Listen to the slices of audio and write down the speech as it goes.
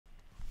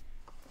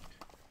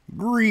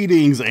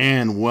Greetings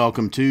and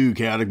welcome to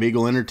Chaotic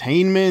Beagle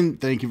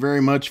Entertainment. Thank you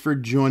very much for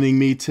joining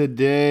me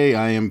today.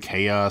 I am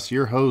Chaos,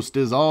 your host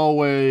as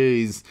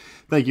always.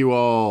 Thank you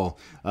all.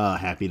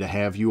 Happy to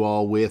have you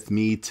all with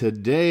me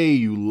today,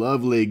 you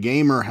lovely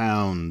gamer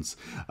hounds.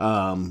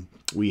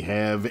 We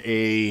have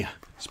a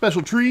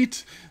special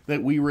treat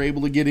that we were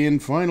able to get in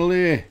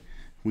finally.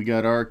 We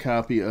got our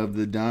copy of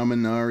the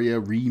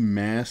Dominaria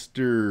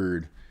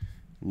Remastered.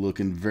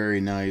 Looking very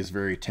nice,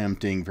 very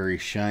tempting, very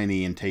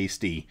shiny and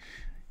tasty.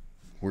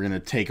 We're going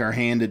to take our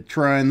hand at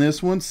trying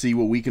this one, see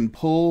what we can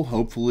pull.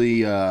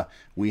 Hopefully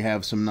we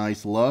have some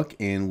nice luck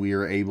and we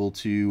are able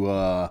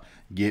to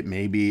get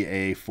maybe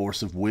a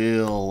Force of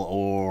Will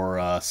or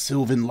a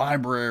Sylvan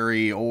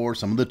Library or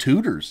some of the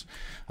Tutors.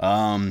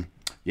 Very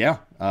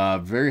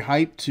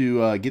hyped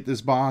to get this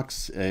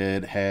box.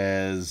 It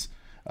has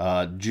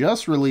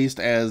just released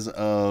as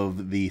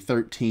of the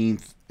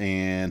 13th,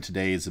 and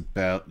today is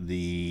about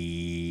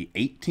the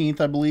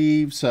 18th, I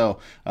believe. So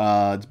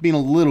it's been a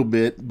little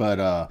bit,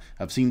 but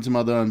I've seen some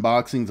other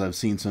unboxings. I've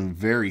seen some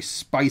very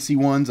spicy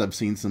ones. I've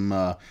seen some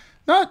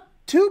not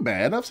too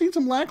bad. I've seen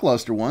some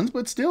lackluster ones,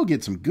 but still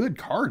get some good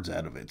cards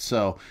out of it.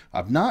 So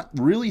I've not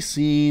really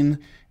seen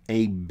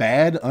a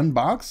bad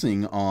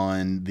unboxing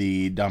on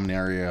the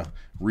Dominaria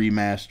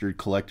Remastered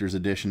Collector's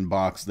Edition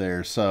box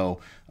there.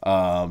 So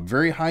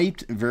very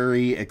hyped,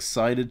 very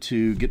excited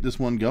to get this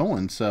one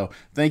going. So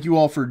thank you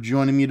all for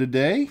joining me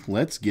today.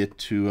 Let's get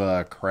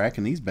to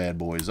cracking these bad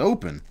boys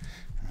open.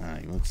 All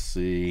right, let's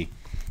see.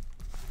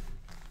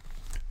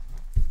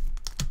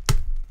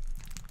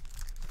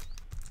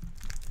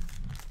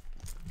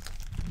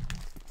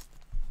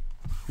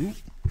 Ooh.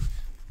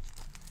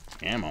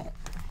 Ammo.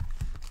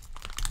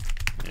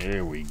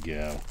 There we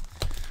go.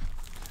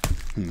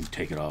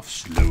 Take it off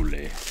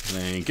slowly.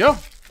 Thank you.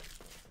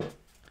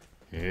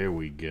 There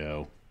we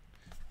go.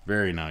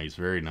 Very nice,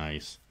 very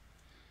nice.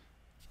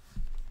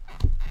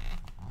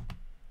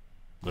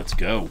 Let's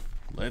go.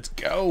 Let's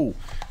go.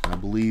 I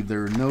believe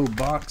there are no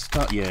box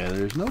top. Yeah,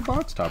 there's no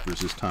box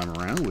toppers this time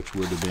around, which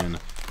would have been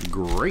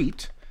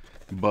great.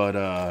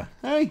 But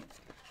hey,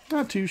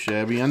 not too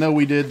shabby. I know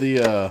we did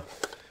the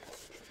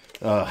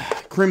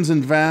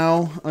Crimson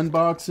Vow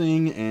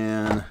unboxing,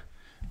 and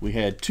we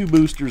had 2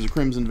 boosters of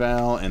Crimson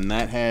Vow, and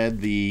that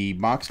had the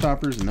box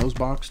toppers, and those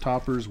box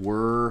toppers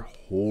were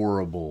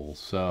horrible.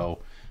 So,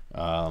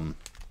 I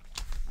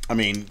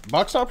mean,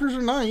 box toppers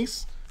are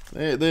nice.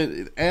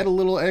 They add a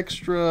little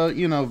extra,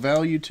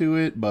 value to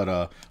it.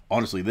 But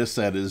honestly, this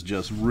set is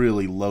just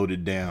really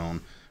loaded down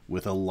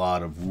with a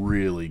lot of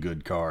really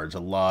good cards. A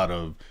lot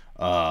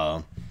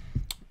of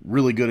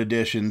really good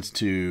additions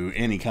to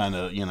any kind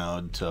of,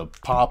 to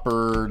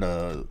Pauper,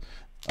 to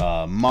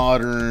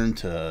Modern,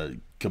 to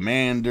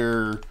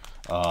Commander,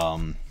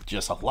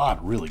 just a lot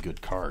of really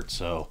good cards.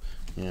 So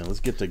yeah, let's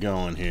get to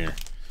going here.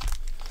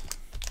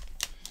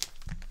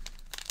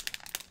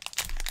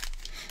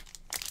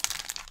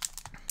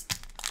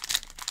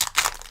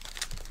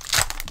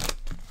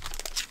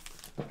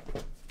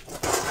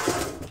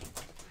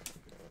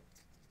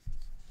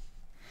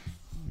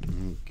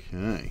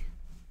 Okay,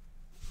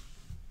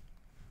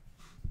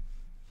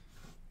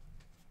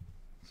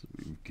 so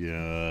we've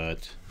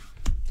got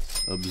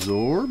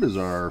Absorb is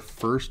our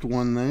first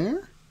one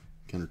there.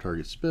 Counter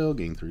target spell,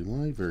 gain 3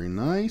 life. Very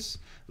nice.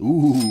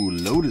 Ooh,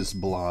 Lotus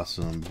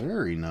Blossom.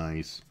 Very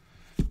nice.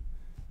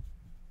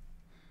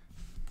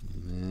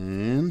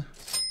 And then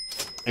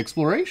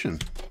Exploration.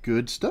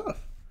 Good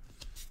stuff.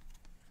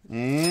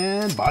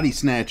 And Body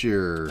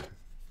Snatcher.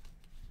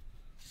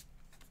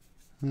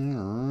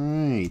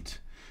 Alright.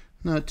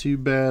 Not too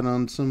bad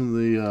on some of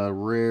the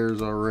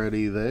rares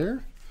already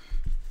there.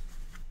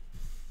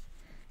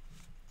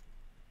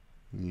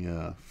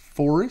 The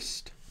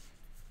Forest.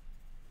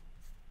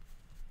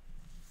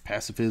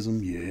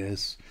 Pacifism,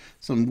 yes.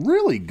 Some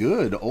really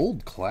good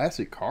old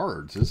classic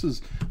cards. This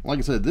is, like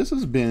I said, this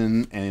has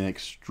been an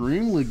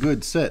extremely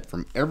good set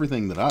from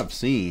everything that I've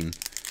seen.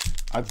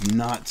 I've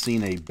not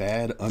seen a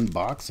bad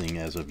unboxing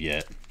as of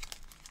yet.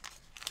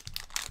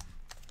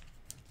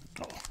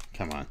 Oh,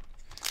 come on.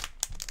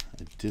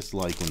 I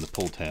dislike when the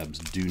pull tabs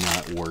do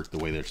not work the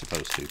way they're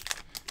supposed to.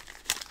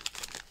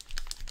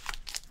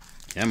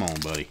 Come on,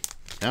 buddy.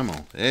 Come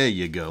on. There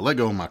you go. Let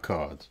go of my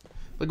cards.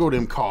 Let go of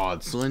them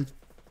cards, son.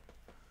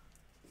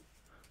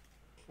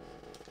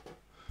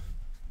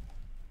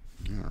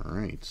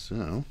 Alright,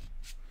 so.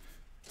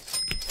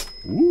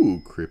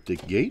 Ooh,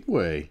 Cryptic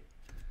Gateway.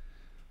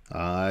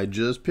 I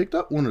just picked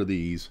up one of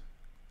these.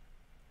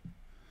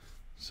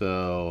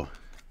 So,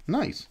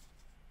 nice.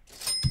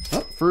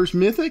 Oh, first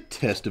Mythic,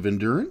 Test of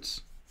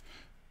Endurance.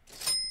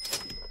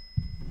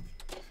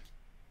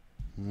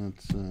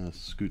 Let's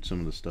scoot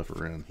some of the stuff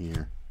around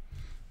here.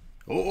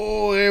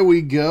 Oh, there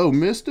we go.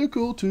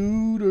 Mystical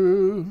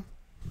Tutor.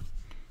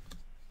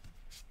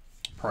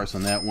 Price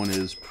on that one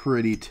is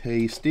pretty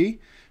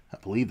tasty. I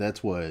believe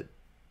that's what,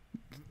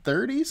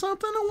 30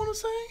 something I want to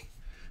say?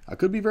 I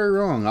could be very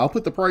wrong. I'll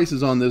put the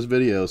prices on this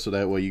video so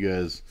that way you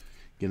guys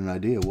get an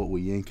idea of what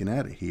we're yanking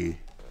out of here.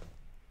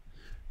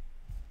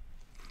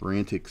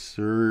 Frantic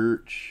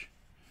Search.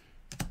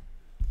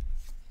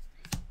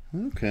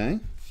 Okay.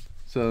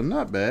 So,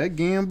 not bad.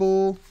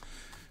 Gamble.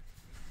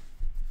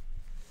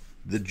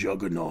 The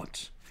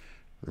Juggernaut.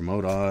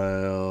 Remote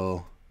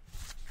Isle.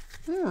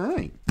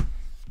 Alright.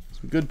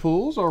 Some good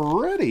pulls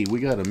already. We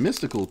got a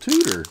Mystical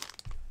Tutor.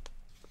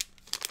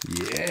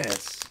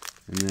 Yes.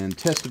 And then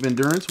Test of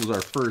Endurance was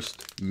our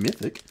first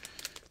Mythic.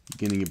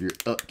 Beginning of your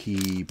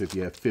upkeep. If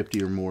you have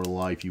 50 or more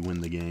life, you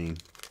win the game.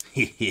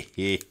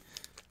 Hehehe.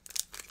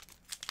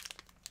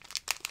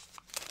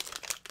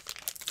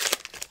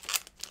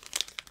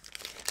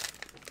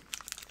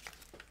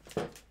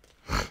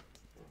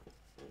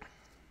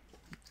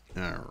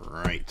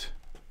 Alright.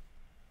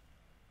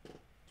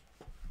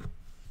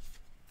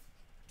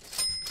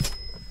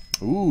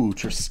 Ooh,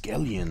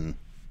 Triskelion.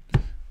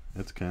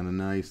 That's kind of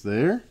nice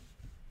there.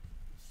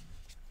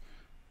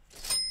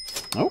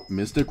 Oh,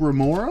 Mystic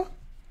Remora.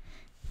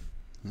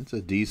 That's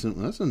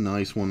a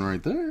nice one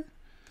right there.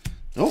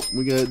 Oh,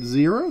 we got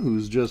Zero,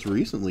 who's just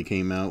recently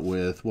came out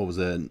with, what was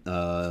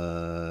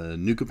that,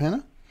 Nuka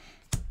Penna?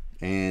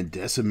 And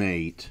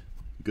Decimate.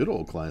 Good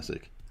old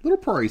classic. A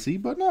little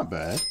pricey, but not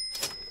bad.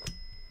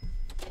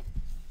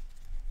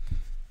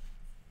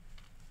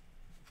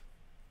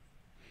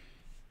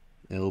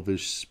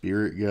 Elvish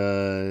Spirit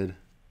Guide.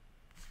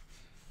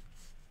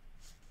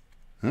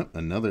 Oh,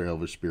 another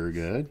Elvish Spirit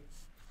Guide.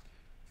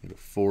 Get a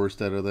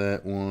forest out of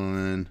that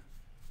one.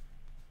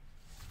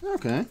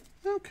 Okay,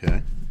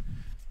 okay.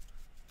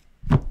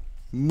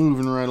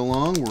 Moving right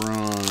along, we're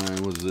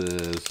on, what's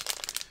this?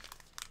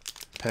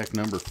 Pack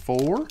number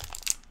 4.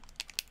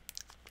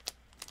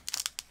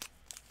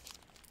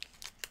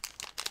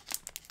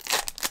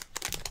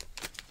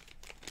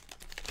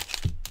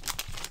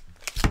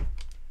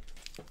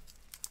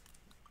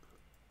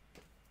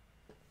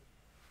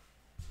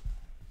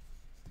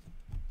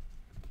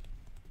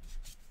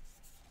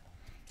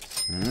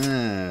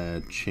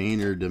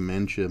 Chainer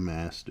Dementia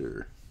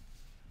Master.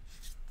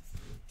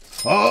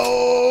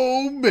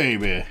 Oh,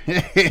 baby.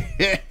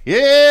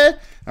 Yeah.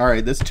 All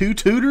right, that's 2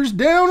 tutors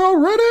down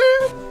already.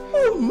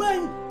 Oh, my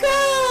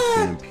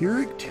God.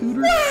 Vampiric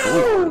Tutor.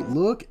 Oh,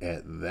 look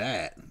at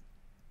that.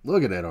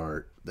 Look at that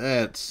art.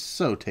 That's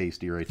so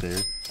tasty right there.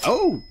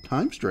 Oh,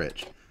 Time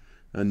Stretch.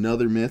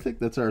 Another Mythic.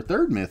 That's our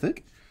 3rd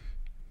Mythic.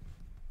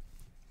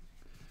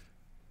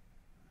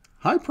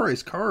 High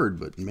price card,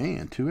 but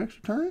man, 2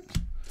 extra turns?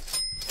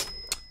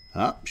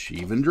 Ah,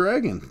 Sheevan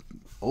Dragon.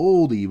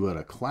 Oldie, but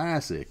a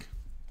classic.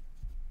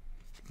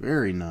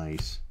 Very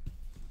nice.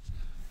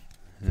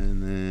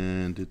 And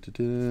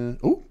then,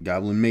 oh,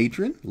 Goblin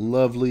Matron.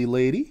 Lovely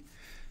lady.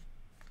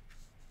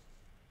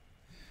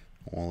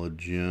 Wall of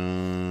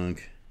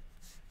Junk.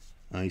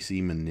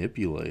 Icy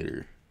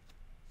Manipulator.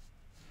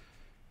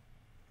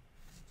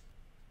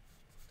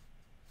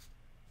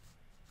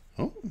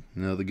 Oh,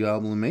 another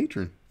Goblin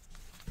Matron.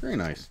 Very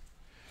nice.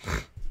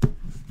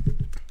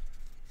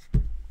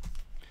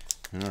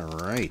 All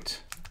right.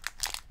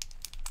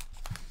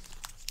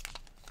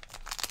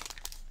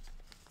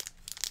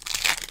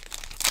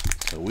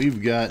 So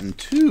we've gotten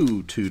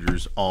 2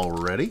 tutors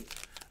already.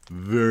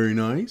 Very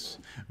nice.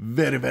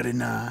 Very, very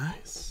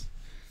nice.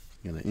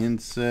 Got an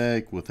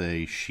insect with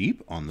a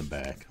sheep on the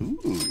back.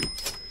 Ooh.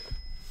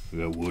 We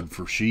got wood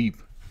for sheep.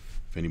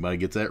 If anybody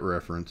gets that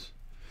reference.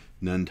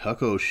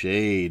 Nantucko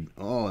Shade.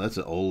 Oh, that's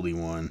an oldie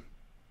one.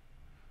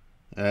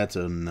 That's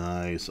a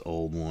nice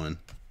old one.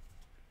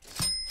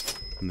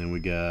 And then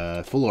we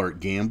got Full Art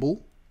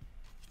Gamble.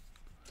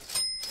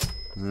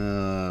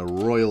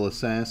 Royal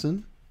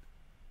Assassin.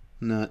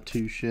 Not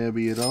too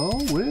shabby at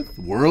all. With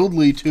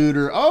Worldly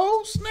Tutor.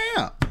 Oh,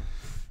 snap.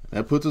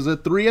 That puts us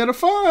at 3 out of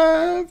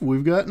 5.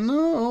 We've gotten,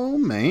 oh,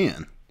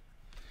 man.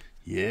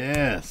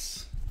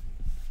 Yes.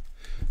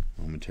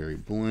 Momentary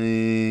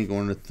Blink.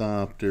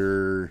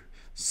 Ornithopter.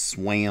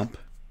 Swamp.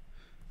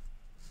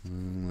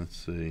 Let's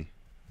see.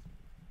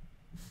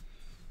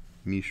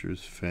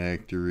 Mishra's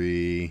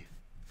Factory.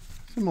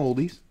 Some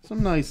oldies.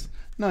 Some nice,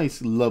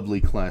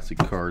 lovely classic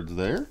cards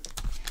there.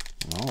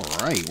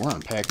 Alright, we're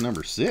on pack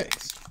number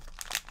 6.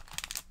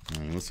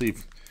 All right, let's see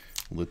if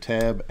will the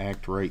tab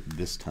act right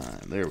this time.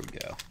 There we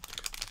go.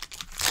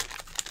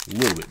 A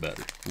little bit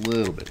better. A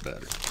little bit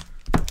better.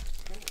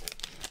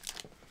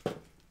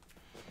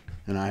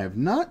 And I have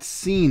not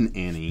seen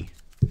any,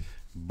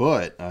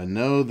 but I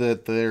know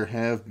that there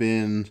have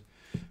been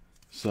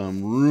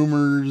some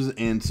rumors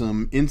and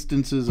some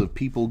instances of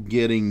people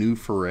getting new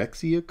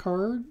Phyrexia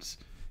cards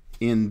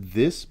in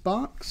this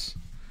box.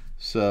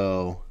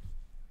 So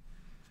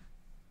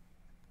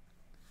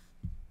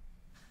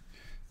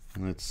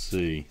let's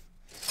see.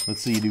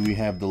 Let's see, do we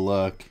have the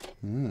luck?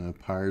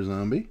 Pyre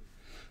Zombie.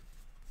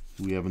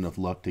 Do we have enough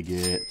luck to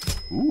get...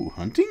 Ooh,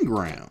 Hunting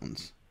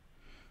Grounds.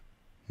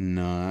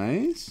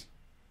 Nice.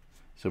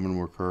 7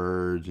 more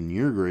cards in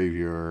your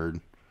graveyard.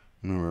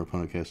 Whenever our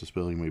opponent casts a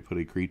spell, you may put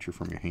a creature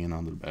from your hand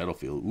onto the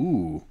battlefield.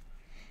 Ooh.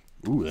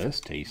 Ooh, that's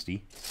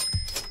tasty.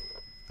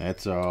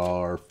 That's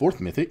our 4th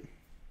Mythic.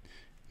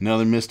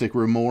 Another Mystic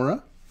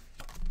Remora.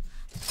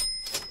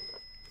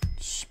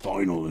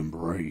 Spinal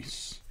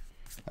Embrace.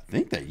 I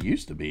think that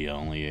used to be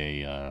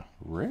only a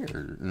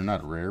rare, or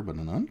not a rare, but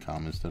an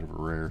uncommon instead of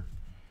a rare.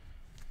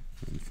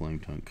 And Flame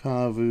Tongue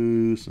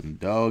Kavu, some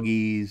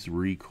doggies,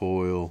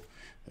 recoil,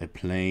 a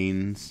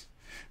plains.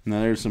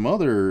 Now there's some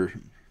other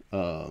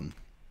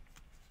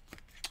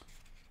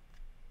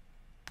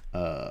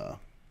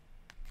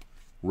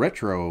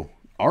retro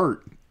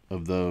art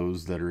of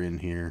those that are in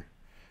here.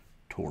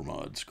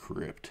 Tormod's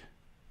Crypt.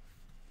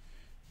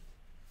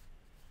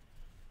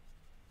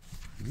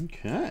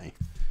 Okay.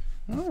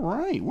 All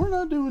right. We're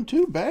not doing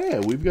too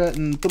bad. We've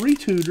gotten 3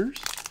 tutors.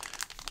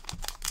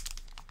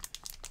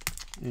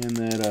 And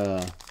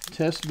that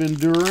test of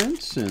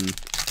endurance. And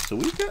so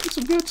we've gotten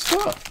some good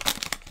stuff.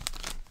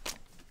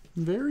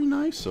 Very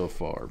nice so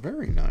far.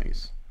 Very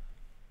nice.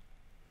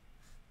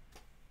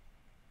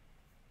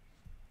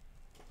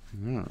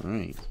 All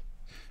right.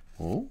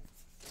 Oh.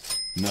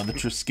 Another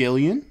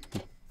Triskelion.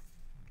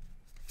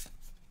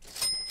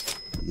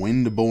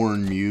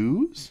 Windborn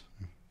Muse.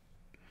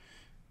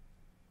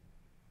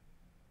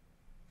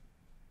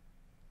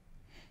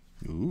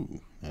 Ooh,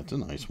 that's a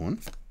nice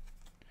one.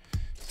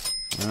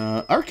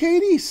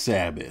 Arcady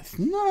Sabbath.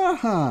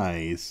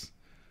 Nice.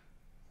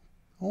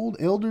 Old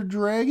Elder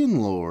Dragon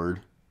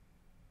Lord.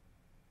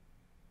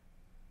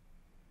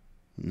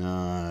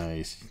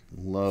 Nice.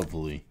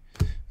 Lovely.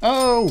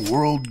 Oh,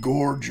 World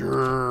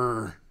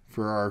Gorger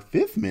for our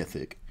 5th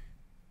mythic.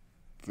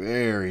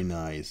 Very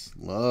nice.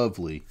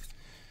 Lovely.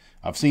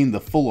 I've seen the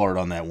full art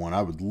on that one.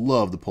 I would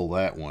love to pull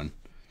that one.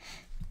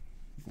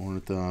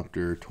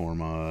 Ornithopter,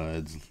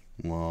 Tormods,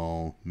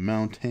 Lol,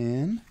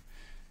 Mountain,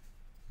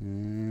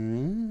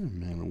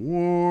 Man of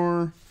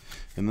War.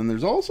 And then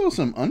there's also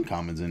some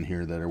uncommons in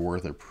here that are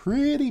worth a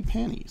pretty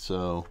penny.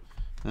 So,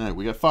 alright,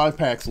 we got 5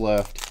 packs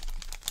left.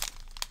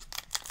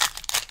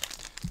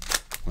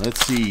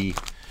 Let's see.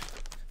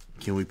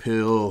 Can we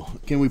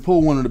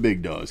pull one of the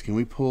big dogs? Can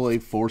we pull a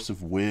Force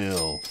of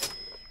Will?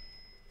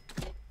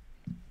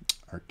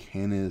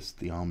 Arcanist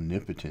the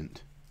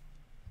Omnipotent.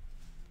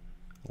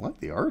 I like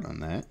the art on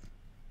that.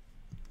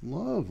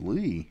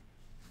 Lovely.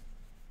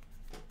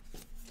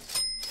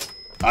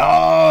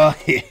 Oh,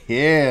 yeah,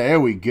 there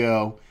we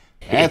go.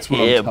 That's what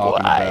I'm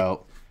talking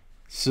about.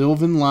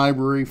 Sylvan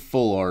Library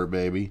full art,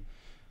 baby.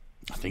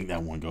 I think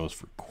that one goes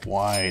for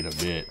quite a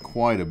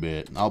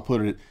bit. I'll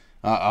put it.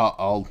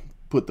 I'll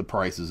put the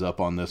prices up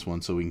on this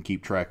one so we can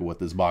keep track of what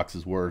this box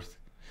is worth.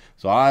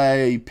 So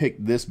I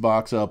picked this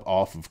box up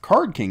off of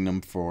Card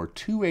Kingdom for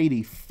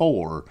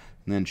 $284,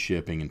 and then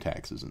shipping and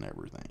taxes and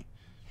everything.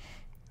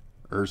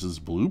 Urza's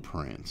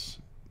Blueprints.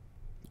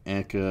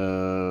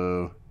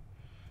 Echo.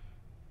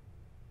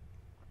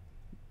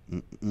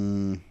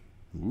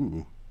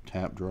 Ooh,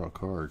 tap, draw a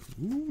card.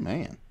 Ooh,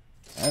 man.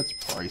 That's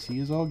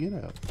pricey as all get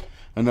out.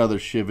 Another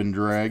Shivan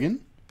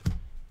Dragon.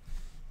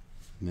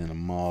 And then a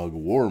Mog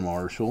War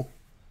Marshal.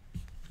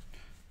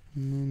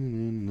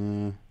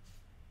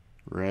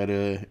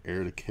 Retta,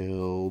 Heir to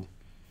Killed.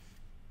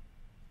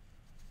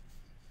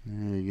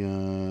 There he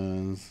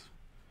goes.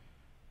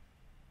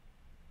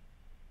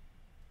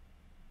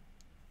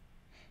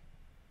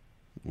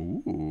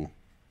 Ooh.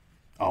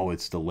 Oh,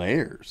 it's the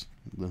layers.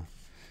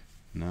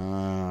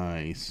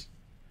 Nice.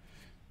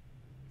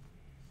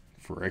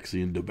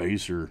 Phyrexian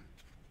Debaser.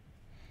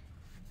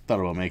 Thought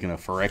about making a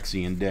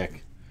Phyrexian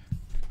deck.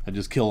 I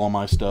just kill all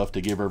my stuff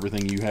to give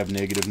everything you have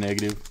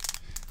negative.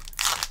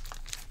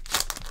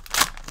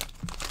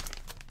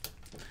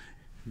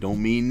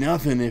 Don't mean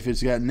nothing if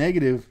it's got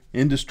negative.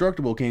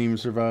 Indestructible can't even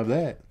survive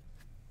that.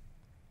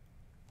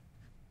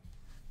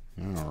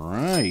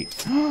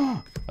 Alright.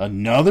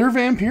 Another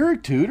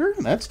Vampiric Tutor?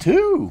 That's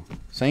 2.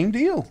 Same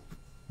deal.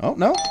 Oh,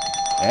 no.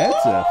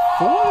 That's a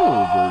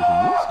foil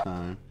version this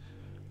time.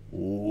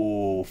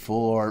 Oh,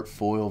 full art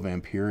foil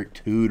Vampiric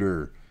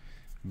Tutor.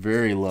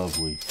 Very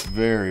lovely.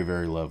 Very,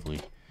 very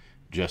lovely.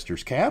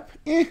 Jester's Cap.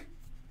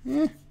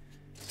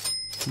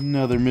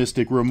 Another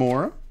Mystic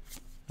Remora.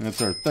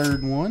 That's our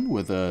 3rd one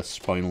with a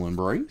Spinal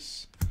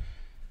Embrace.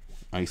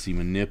 Icy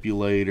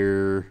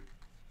Manipulator.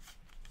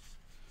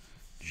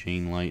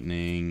 Chain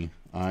Lightning.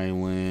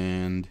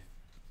 Island.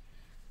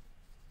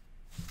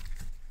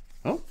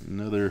 Oh,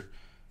 another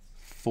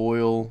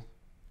foil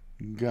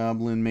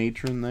Goblin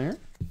Matron there.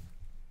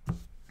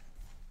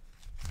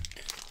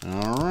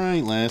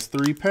 Alright, last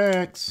 3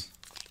 packs.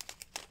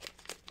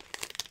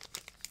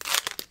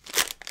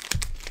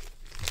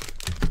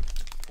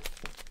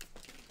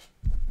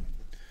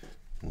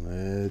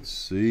 Let's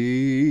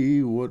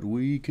see what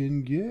we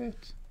can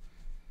get.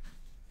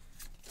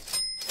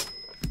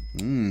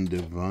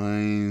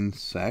 Divine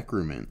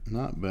Sacrament.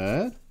 Not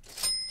bad.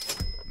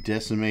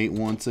 Decimate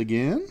once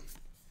again.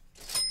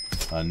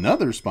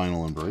 Another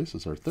Spinal Embrace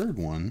is our 3rd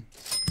one.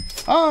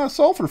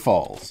 Sulphur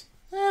Falls.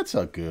 That's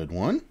a good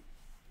one.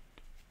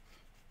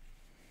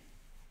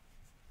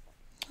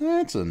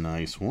 That's a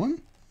nice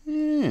one.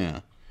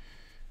 Yeah.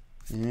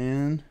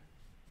 And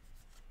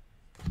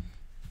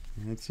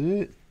that's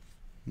it.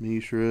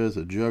 Mishra is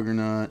a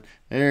Juggernaut.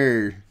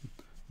 There.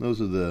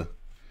 Those are the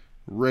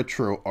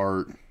retro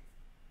art.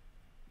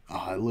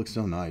 Oh, it looks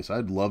so nice.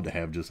 I'd love to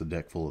have just a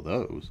deck full of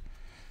those.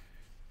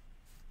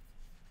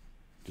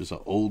 Just an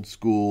old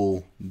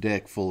school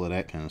deck full of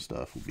that kind of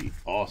stuff would be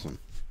awesome.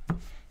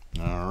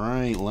 All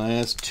right,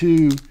 last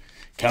two.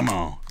 Come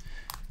on.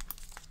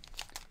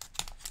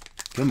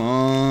 Come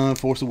on,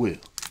 Force of Will.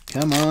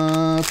 Come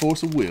on,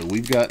 Force of Will.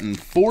 We've gotten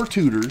 4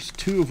 Tutors,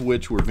 2 of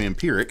which were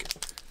vampiric.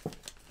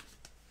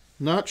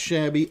 Not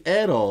shabby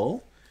at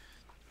all.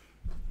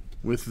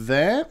 With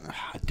that,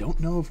 I don't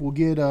know if we'll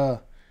get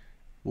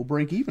we'll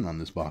break even on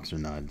this box or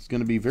not. It's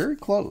going to be very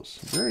close.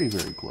 Very,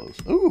 very close.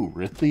 Ooh,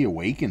 Rith the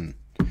Awakener.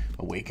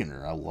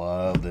 I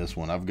love this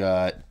one. I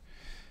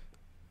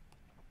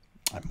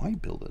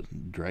might build a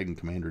Dragon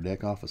Commander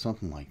deck off of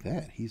something like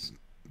that. He's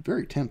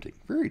very tempting.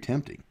 Very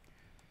tempting.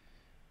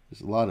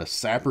 There's a lot of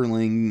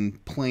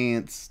sapperling,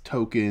 plants,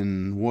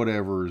 token,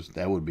 whatevers.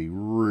 That would be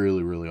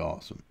really, really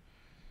awesome.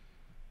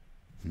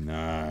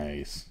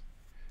 Nice.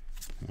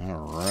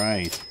 All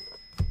right.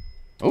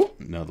 Oh,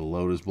 another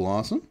Lotus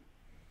Blossom.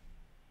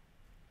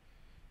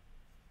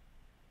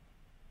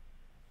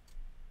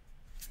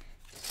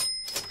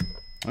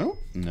 Oh,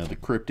 another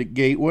Cryptic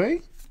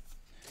Gateway.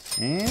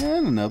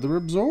 And another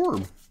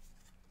Absorb.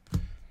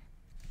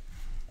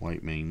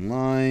 White Mane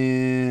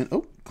Lion.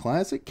 Oh,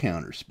 classic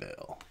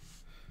Counterspell.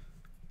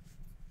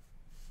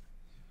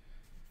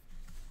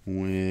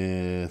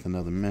 With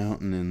another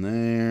mountain in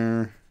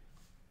there.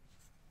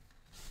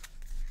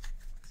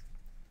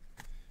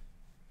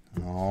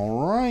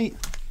 All right.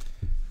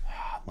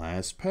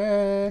 Last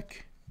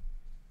pack.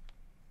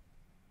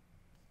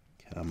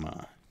 Come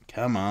on.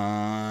 Come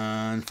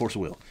on. Force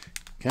of Will.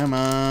 Come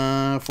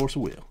on. Force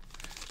of Will.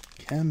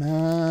 Come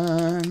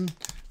on.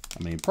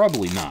 I mean,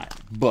 probably not,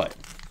 but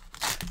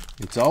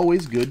it's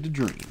always good to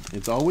dream.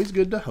 It's always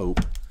good to hope.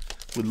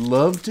 Would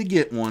love to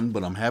get one,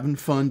 but I'm having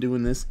fun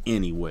doing this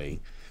anyway.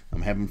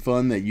 I'm having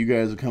fun that you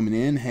guys are coming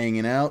in,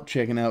 hanging out,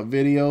 checking out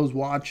videos,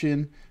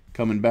 watching,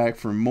 coming back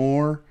for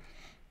more.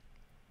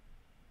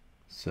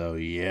 So,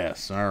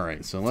 yes. All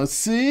right. So, let's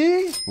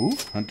see. Ooh,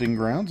 Hunting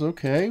Grounds.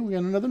 Okay. We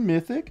got another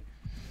Mythic.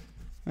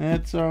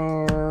 That's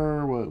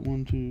our, what,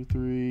 1, 2,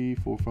 3,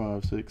 4,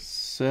 5, 6,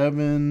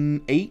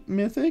 7, 8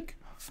 Mythic.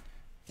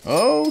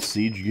 Oh,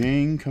 Siege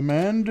Gang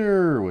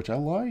Commander, which I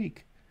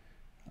like.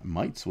 I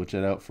might switch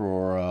that out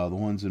for the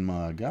ones in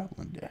my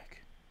Goblin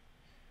deck.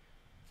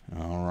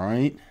 All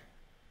right.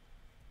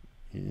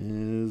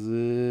 Is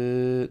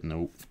it?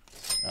 Nope.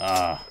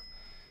 Ah.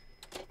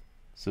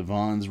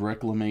 Savon's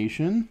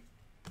Reclamation.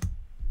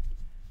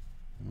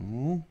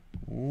 Oh.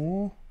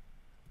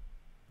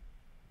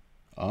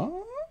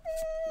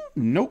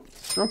 Nope.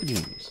 Stroke of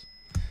Genius.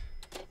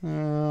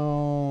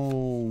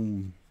 Oh.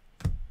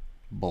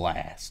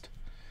 Blast.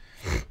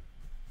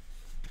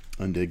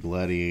 Undead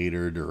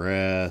Gladiator,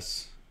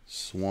 Duress,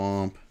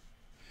 Swamp,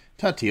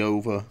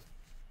 Tatiova,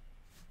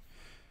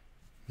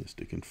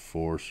 Mystic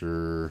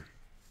Enforcer,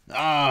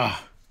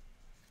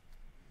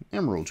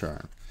 Emerald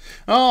Charm.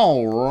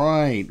 All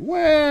right.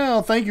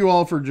 Well, thank you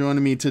all for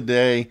joining me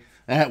today.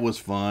 That was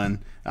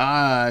fun.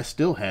 I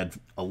still had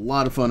a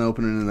lot of fun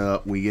opening it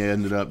up. We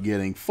ended up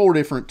getting 3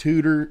 different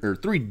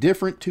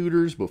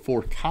Tutors, but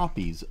 4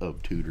 copies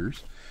of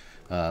Tutors.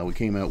 We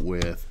came out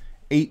with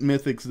 8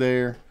 Mythics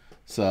there.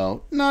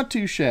 So, not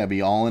too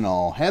shabby all in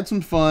all. Had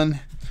some fun.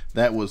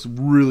 That was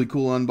really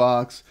cool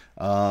unbox.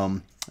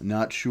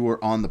 Not sure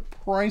on the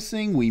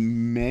pricing. We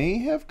may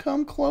have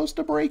come close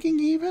to breaking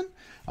even.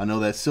 I know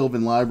that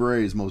Sylvan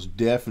Library is most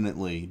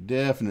definitely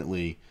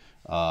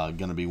going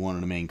to be one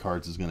of the main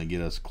cards that's going to get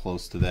us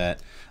close to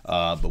that.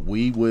 But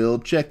we will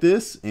check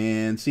this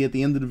and see at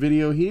the end of the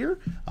video here.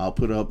 I'll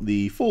put up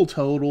the full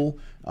total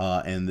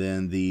and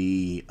then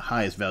the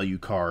highest value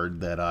card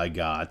that I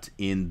got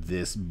in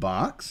this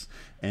box.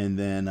 And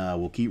then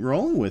we'll keep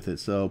rolling with it.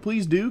 So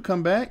please do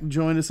come back,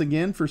 join us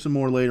again for some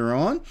more later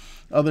on.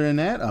 Other than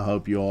that, I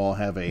hope you all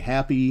have a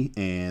happy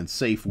and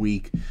safe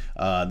week.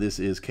 This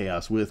is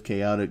Chaos with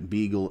Chaotic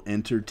Beagle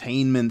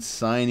Entertainment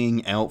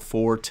signing out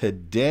for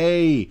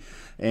today.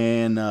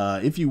 And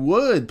if you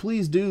would,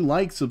 please do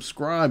like,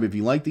 subscribe. If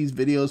you like these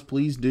videos,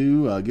 please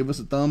do give us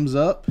a thumbs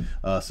up,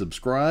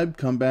 subscribe,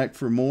 come back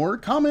for more.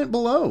 Comment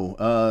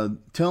below.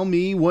 Tell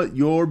me what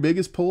your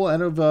biggest pull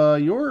out of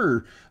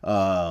your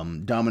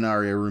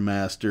Dominaria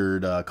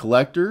Remastered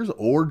collectors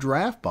or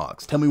draft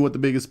box. Tell me what the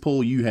biggest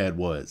pull you had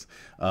was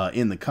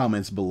in the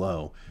comments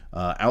below.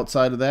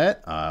 Outside of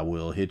that, I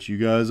will hit you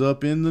guys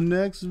up in the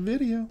next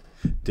video.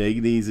 Take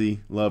it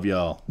easy. Love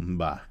y'all.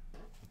 Bye.